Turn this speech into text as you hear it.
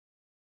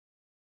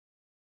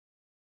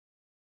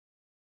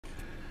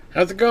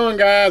How's it going,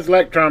 guys?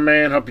 Electron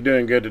Man. Hope you're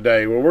doing good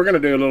today. Well, we're going to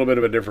do a little bit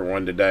of a different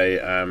one today.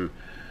 I'm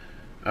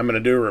going to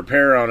do a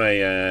repair on a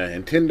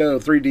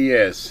Nintendo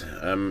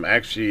 3DS.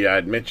 Actually,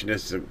 I'd mentioned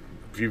this a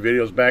few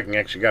videos back and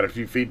actually got a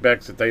few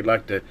feedbacks that they'd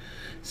like to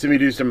see me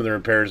do some of the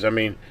repairs. I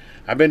mean,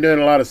 I've been doing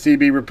a lot of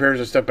CB repairs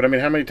and stuff, but I mean,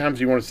 how many times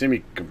do you want to see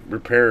me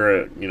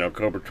repair a,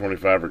 Cobra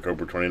 25 or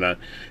Cobra 29?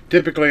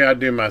 Typically, I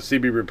do my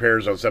CB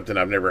repairs on something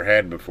I've never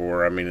had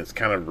before. I mean, it's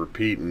kind of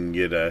repeat and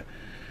get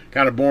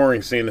kind of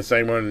boring seeing the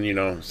same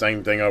one,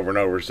 same thing over and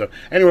over. So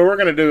anyway, we're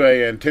going to do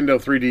a Nintendo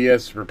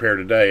 3DS repair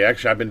today.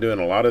 Actually, I've been doing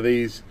a lot of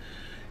these.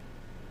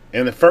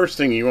 And the first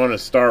thing you want to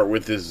start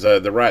with is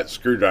the right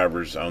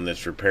screwdrivers on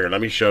this repair.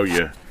 Let me show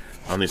you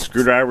on these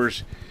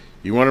screwdrivers.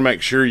 You want to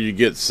make sure you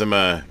get some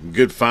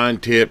good fine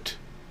tipped,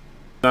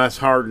 nice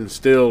hardened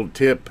steel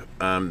tip.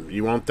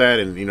 You want that,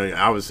 and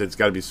obviously it's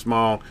got to be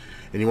small.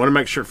 And you want to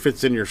make sure it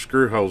fits in your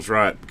screw holes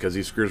right, because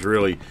these screws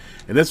really,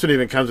 and this one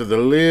even comes with a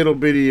little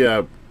bitty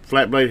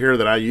flat blade here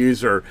that I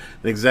use, or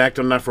an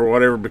X-Acto knife or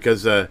whatever,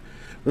 because when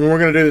we're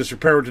going to do this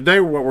repair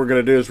today, what we're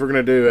going to do is we're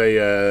going to do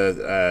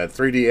a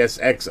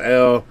 3DS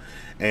XL,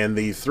 and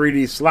the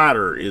 3D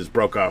slider is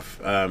broke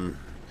off,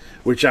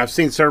 which I've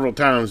seen several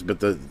times, but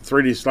the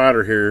 3D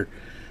slider here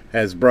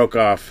has broke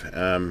off.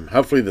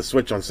 Hopefully the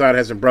switch on the side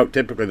hasn't broke.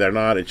 Typically they're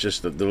not. It's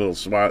just the little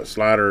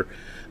slider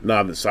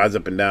knob that slides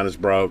up and down is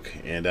broke,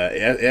 and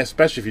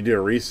especially if you do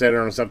a reset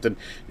or something,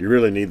 you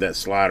really need that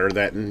slider.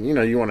 And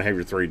you want to have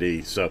your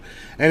 3D. So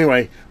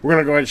anyway, we're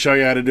going to go ahead and show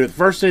you how to do it. The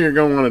first thing you're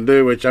going to want to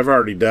do, which I've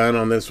already done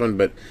on this one,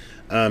 but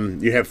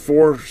you have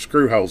 4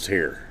 screw holes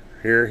here,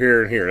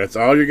 here, and here. That's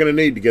all you're going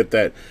to need to get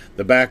the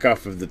back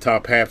off of the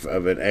top half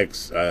of an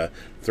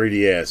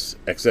 3DS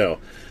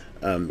XL.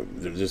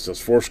 There's just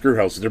those 4 screw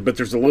holes there, but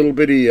there's a little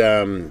bitty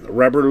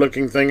rubber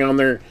looking thing on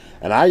there,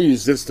 and I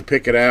use this to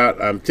pick it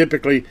out.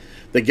 Typically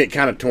they get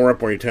kind of torn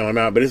up when you tail them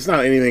out, but it's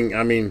not anything.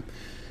 I mean,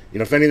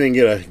 if anything,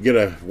 get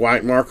a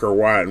white marker or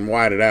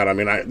white it out. I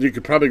mean, you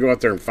could probably go out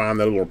there and find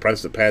that little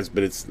press-it pads,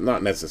 but it's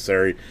not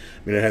necessary.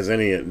 I mean,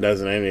 it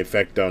doesn't have any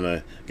effect on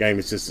a game.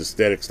 It's just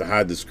aesthetics to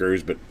hide the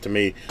screws, but to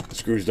me, the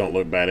screws don't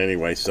look bad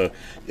anyway. So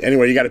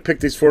anyway, you got to pick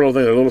these 4 little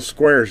things, the little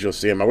squares. You'll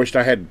see them. I wished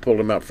I had pulled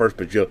them out first,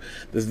 but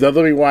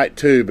they'll be white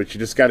too, but you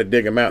just got to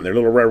dig them out. And they're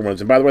little rubber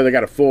ones. And by the way, they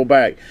got a full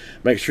back.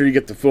 Make sure you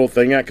get the full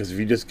thing out, because if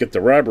you just get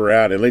the rubber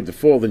out and leave the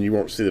full, then you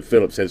won't see the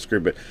Phillips head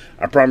screw. But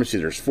I promise you,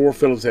 there's 4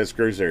 Phillips head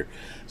screws there.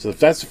 So if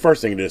that's the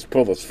first thing you do, is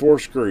pull those 4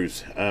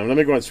 screws. Let me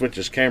go ahead and switch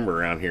this camera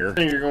around here. The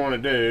thing you're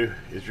going to do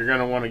is you're going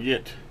to want to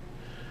get,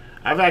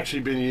 I've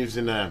actually been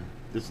using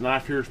this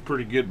knife here is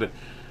pretty good, but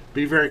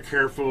be very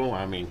careful.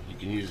 I mean, you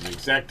can use an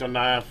X-Acto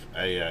knife,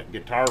 a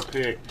guitar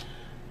pick.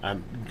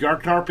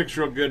 Guitar pick's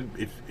real good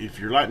if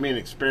you're like me and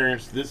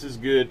experienced. This is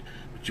good,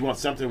 but you want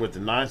something with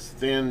a nice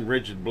thin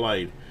rigid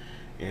blade,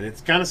 and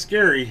it's kind of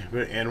scary.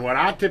 And what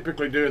I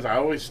typically do is I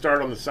always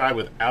start on the side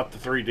without the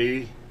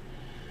 3D.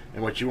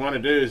 And what you want to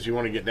do is you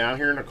want to get down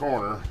here in the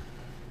corner,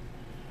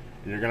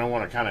 and you're going to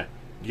want to kind of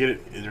get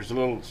it. There's a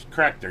little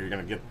crack there. You're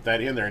going to get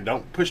that in there, and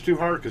don't push too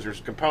hard, because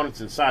there's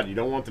components inside. You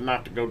don't want the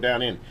knife to go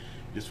down in. You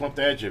just want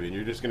the edge of it. And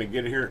you're just going to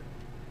get it here,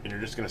 and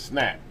you're just going to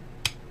snap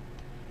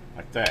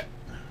like that.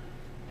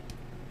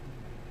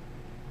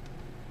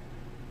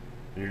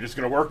 And you're just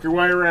going to work your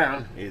way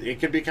around. It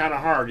can be kind of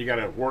hard. You got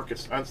to work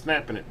it,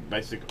 unsnapping it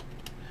basically.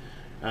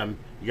 You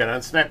got to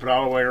unsnap it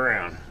all the way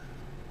around.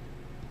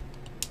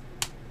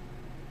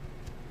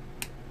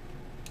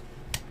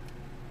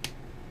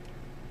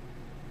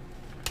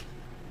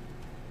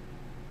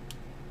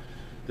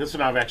 This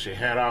one I've actually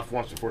had off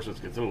once before, so it's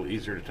a little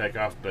easier to take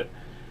off, and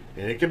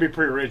it can be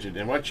pretty rigid.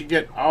 And once you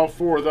get all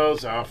 4 of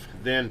those off,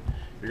 then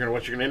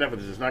what you're gonna end up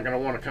with is it's not gonna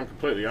want to come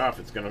completely off.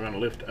 It's gonna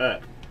lift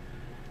up,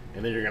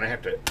 and then you're gonna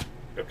have to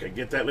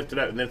get that lifted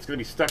up, and then it's gonna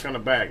be stuck on the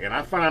back. And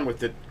I find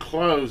with it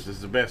closed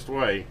is the best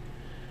way,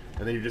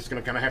 and then you're just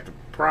gonna kind of have to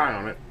pry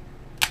on it.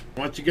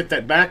 Once you get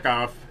that back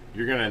off,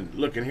 you're gonna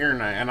look in here,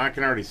 and I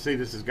can already see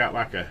this has got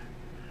like a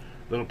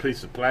little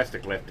piece of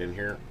plastic left in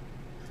here.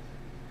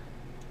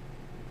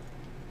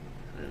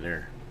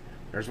 And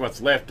there's what's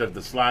left of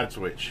the slide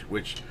switch,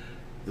 which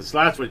the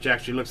slide switch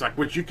actually looks like,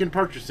 which you can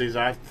purchase these.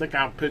 I think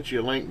I'll put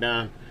you a link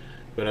down,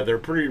 but they're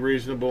pretty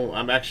reasonable.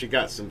 I've actually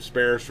got some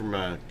spares from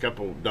a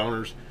couple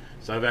donors,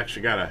 so I've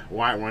actually got a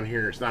white one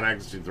here. It's not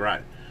actually the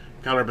right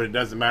color, but it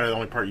doesn't matter. The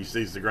only part you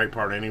see is the gray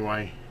part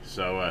anyway.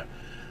 So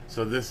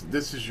so this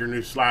is your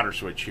new slider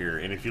switch here,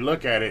 and if you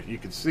look at it, you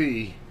can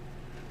see,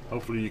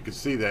 hopefully you can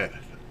see that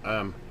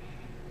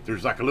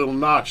there's like a little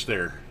notch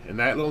there, and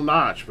that little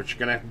notch, what you're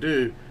gonna have to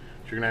do,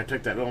 you're going to have to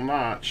take that little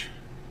notch,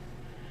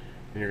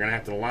 and you're going to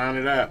have to line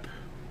it up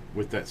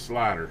with that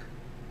slider,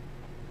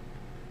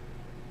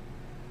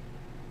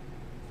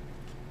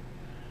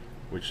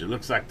 which it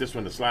looks like this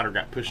one, the slider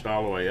got pushed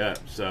all the way up.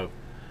 So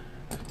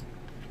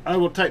I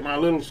will take my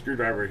little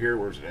screwdriver here.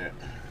 Where's it at?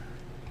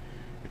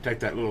 You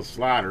take that little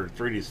slider,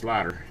 3D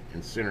slider,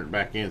 and center it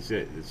back in.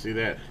 See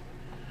that?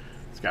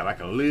 It's got like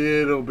a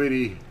little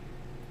bitty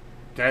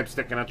tab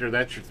sticking out there.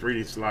 That's your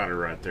 3D slider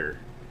right there.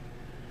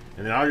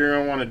 And then all you're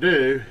going to want to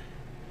do,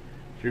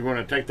 you're going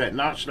to take that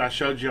notch that I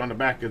showed you on the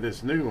back of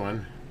this new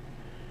one,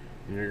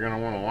 and you're going to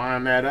want to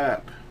line that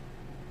up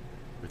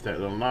with that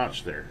little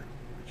notch there,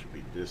 which would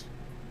be just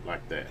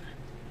like that.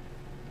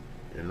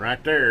 And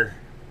right there,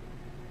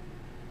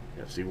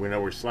 see, we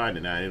know we're sliding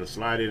it now. It'll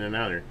slide in and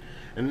out there.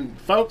 And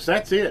folks,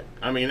 that's it.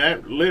 I mean,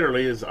 that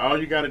literally is all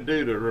you got to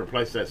do to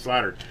replace that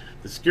slider.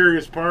 The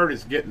scariest part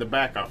is getting the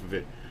back off of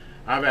it.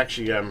 I've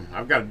actually,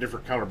 I've got a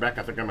different color back.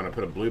 I think I'm going to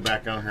put a blue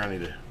back on here. I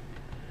need to.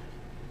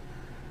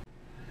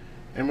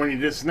 And when you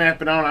just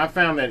snap it on, I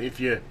found that if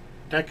you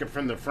take it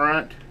from the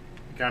front,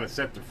 kind of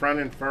set the front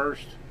end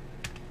first,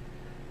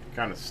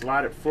 kind of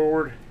slide it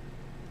forward,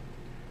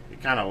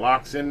 it kind of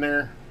locks in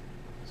there.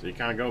 So you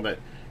kind of go that,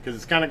 because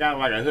it's kind of got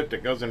like a hook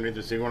that goes underneath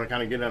it, so you want to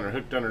kind of get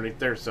hooked underneath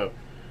there. So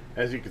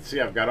as you can see,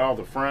 I've got all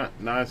the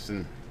front nice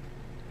and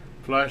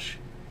flush,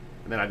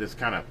 and then I just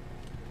kind of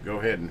go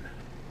ahead and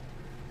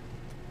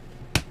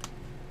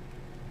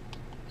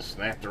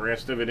snap the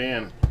rest of it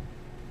in.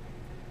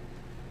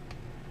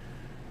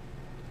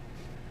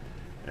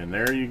 And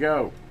there you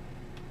go.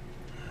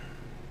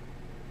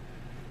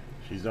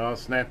 She's all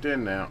snapped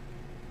in now.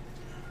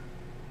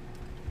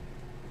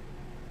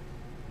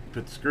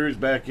 Put the screws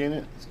back in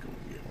it. Let's go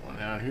and get one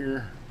out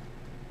here.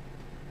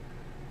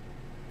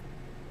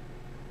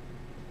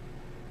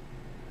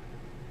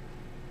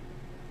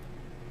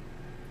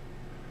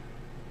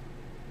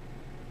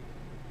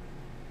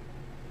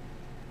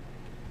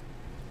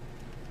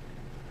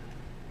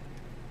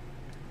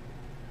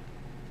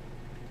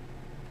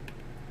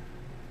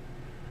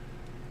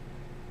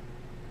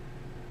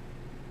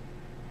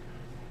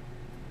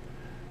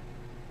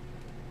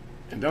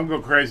 And don't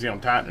go crazy on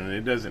tightening.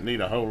 It doesn't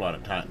need a whole lot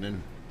of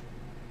tightening.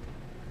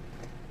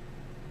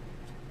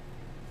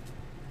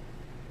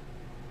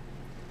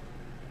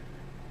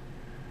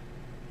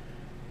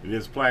 It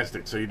is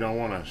plastic, so you don't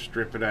want to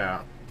strip it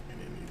out. And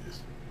then you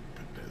just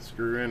put that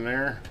screw in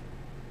there.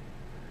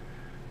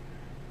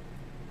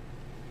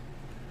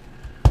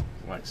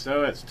 Like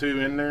so. That's two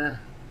in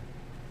there.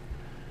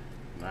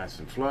 Nice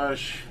and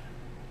flush.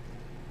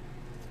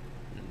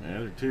 And the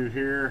other two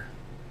here.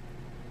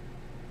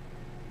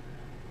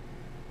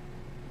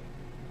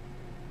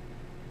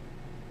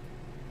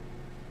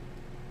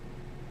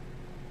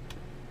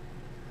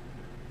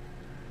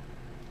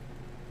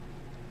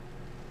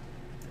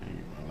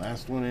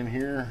 Last one in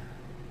here.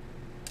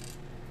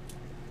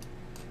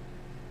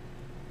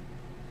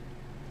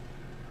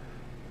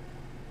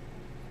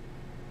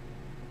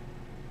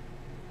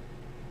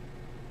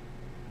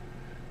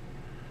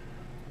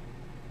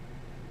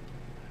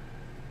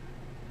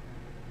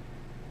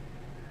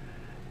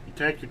 You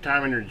take your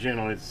time and you're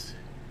gentle. It's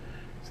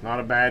not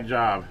a bad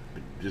job.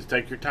 Just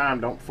take your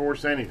time. Don't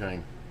force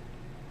anything.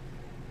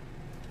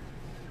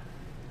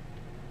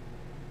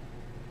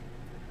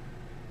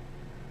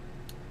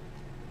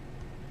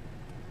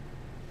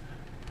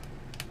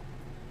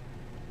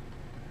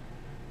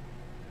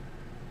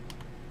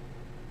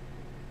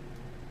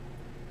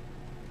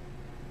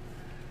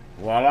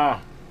 Voila.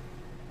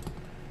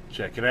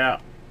 Check it out.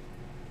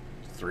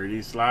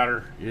 3D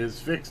slider is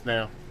fixed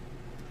now.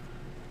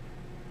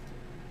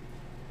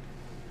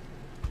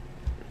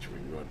 Which we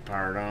can go ahead and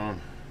power it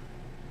on.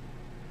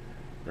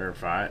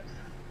 Verify it.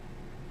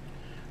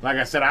 Like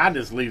I said, I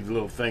just leave the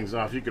little things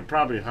off. You could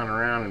probably hunt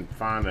around and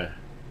find the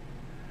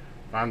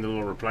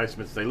little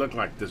replacements. They look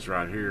like this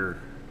right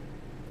here.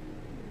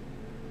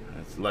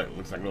 It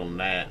looks like a little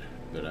gnat.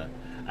 But I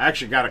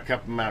actually got a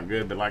couple of them out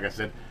good, but like I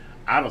said,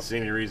 I don't see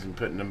any reason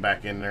putting them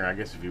back in there. I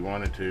guess if you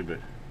wanted to, but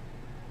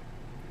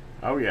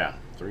oh yeah,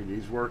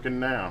 3D's working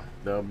now.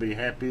 They'll be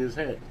happy as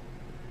heck.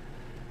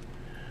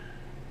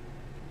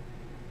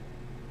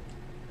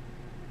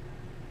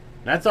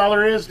 That's all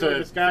there is to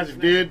it, guys. If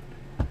you did,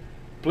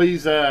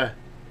 please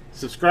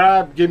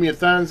subscribe, give me a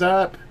thumbs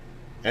up,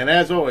 and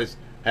as always,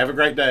 have a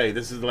great day.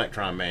 This is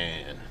Electron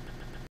Man.